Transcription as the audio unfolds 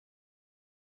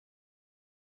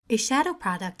A shadow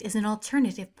product is an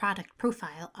alternative product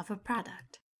profile of a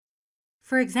product.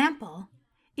 For example,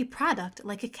 a product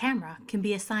like a camera can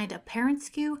be assigned a parent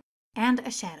SKU and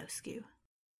a shadow SKU.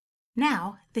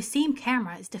 Now, the same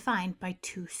camera is defined by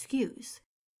two SKUs.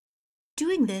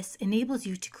 Doing this enables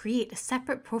you to create a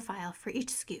separate profile for each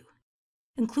SKU,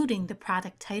 including the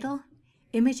product title,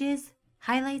 images,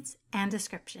 highlights, and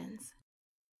descriptions.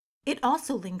 It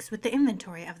also links with the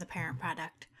inventory of the parent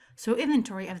product, so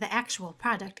inventory of the actual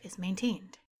product is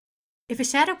maintained. If a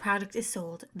shadow product is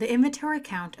sold, the inventory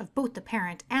count of both the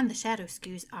parent and the shadow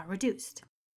SKUs are reduced.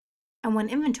 And when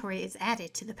inventory is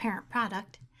added to the parent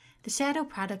product, the shadow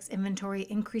product's inventory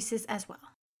increases as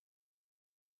well.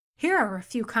 Here are a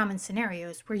few common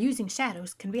scenarios where using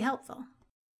shadows can be helpful.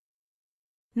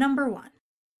 Number 1.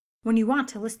 When you want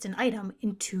to list an item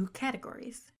in two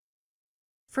categories.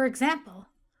 For example,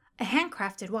 a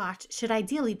handcrafted watch should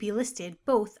ideally be listed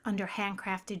both under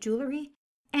handcrafted jewelry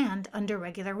and under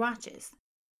regular watches.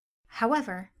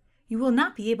 However, you will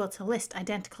not be able to list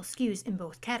identical SKUs in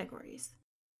both categories.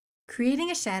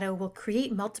 Creating a shadow will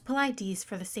create multiple IDs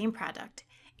for the same product,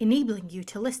 enabling you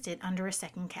to list it under a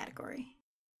second category.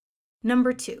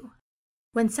 Number 2.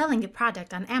 When selling a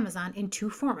product on Amazon in two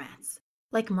formats,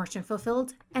 like Merchant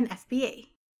Fulfilled and FBA.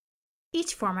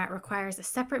 Each format requires a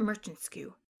separate merchant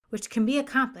SKU, which can be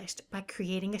accomplished by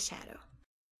creating a shadow.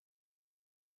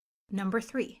 Number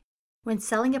 3. When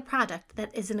selling a product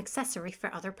that is an accessory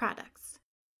for other products.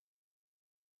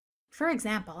 For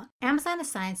example, Amazon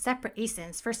assigns separate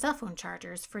ASINs for cell phone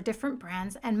chargers for different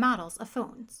brands and models of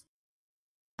phones.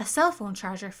 A cell phone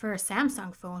charger for a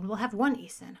Samsung phone will have one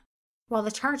ASIN, while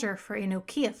the charger for a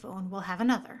Nokia phone will have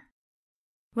another.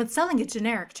 When selling a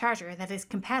generic charger that is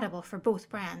compatible for both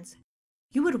brands,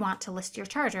 you would want to list your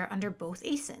charger under both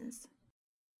ASINs.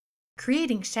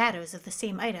 Creating shadows of the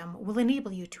same item will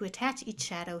enable you to attach each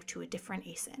shadow to a different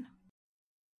ASIN.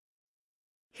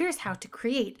 Here's how to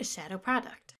create a shadow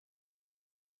product.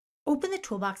 Open the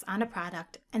toolbox on a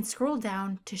product and scroll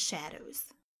down to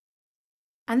Shadows.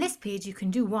 On this page, you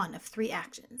can do one of three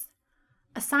actions.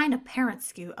 Assign a parent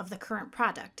SKU of the current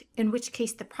product, in which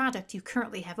case the product you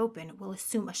currently have open will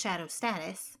assume a shadow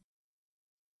status.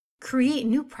 Create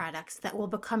new products that will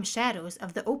become shadows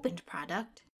of the opened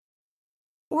product.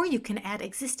 Or you can add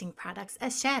existing products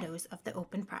as shadows of the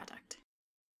open product.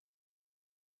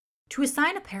 To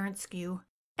assign a parent SKU,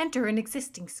 enter an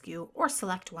existing SKU or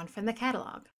select one from the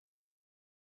catalog.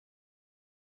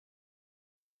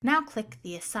 Now click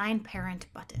the Assign Parent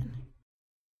button.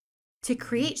 To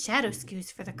create shadow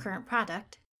SKUs for the current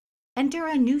product, enter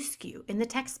a new SKU in the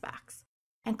text box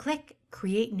and click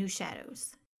Create New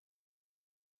Shadows.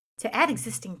 To add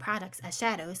existing products as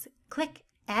shadows, click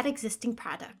Add Existing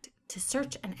Product to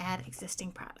search and add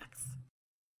existing products.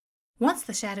 Once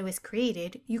the shadow is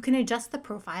created, you can adjust the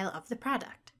profile of the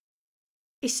product.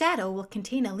 A shadow will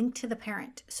contain a link to the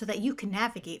parent so that you can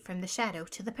navigate from the shadow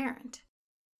to the parent.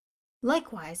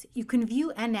 Likewise, you can view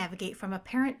and navigate from a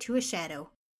parent to a shadow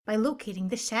by locating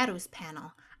the Shadows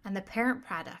panel on the parent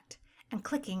product and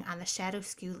clicking on the Shadow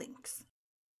SKU links.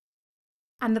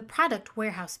 On the product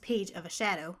warehouse page of a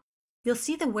shadow, you'll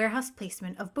see the warehouse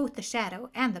placement of both the shadow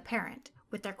and the parent,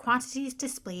 with their quantities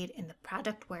displayed in the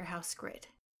product warehouse grid.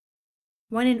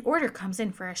 When an order comes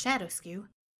in for a shadow SKU,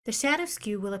 the shadow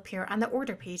SKU will appear on the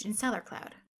order page in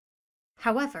SellerCloud.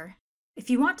 However, if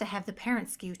you want to have the parent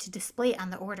SKU to display on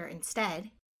the order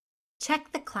instead,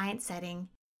 check the client setting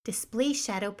Display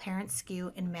Shadow Parent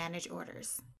SKU and Manage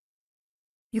Orders.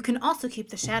 You can also keep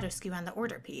the shadow SKU on the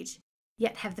order page,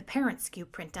 yet have the parent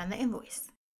SKU print on the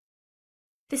invoice.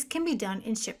 This can be done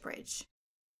in ShipBridge.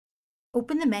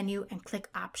 Open the menu and click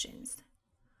Options.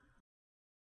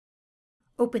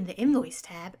 Open the Invoice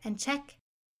tab and check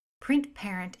Print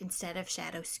Parent instead of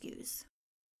Shadow SKUs.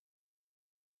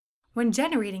 When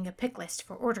generating a pick list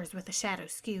for orders with a shadow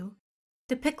SKU,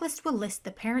 the pick list will list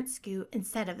the parent SKU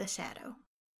instead of the shadow.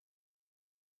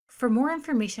 For more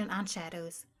information on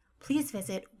shadows, please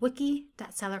visit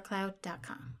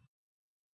wiki.sellercloud.com.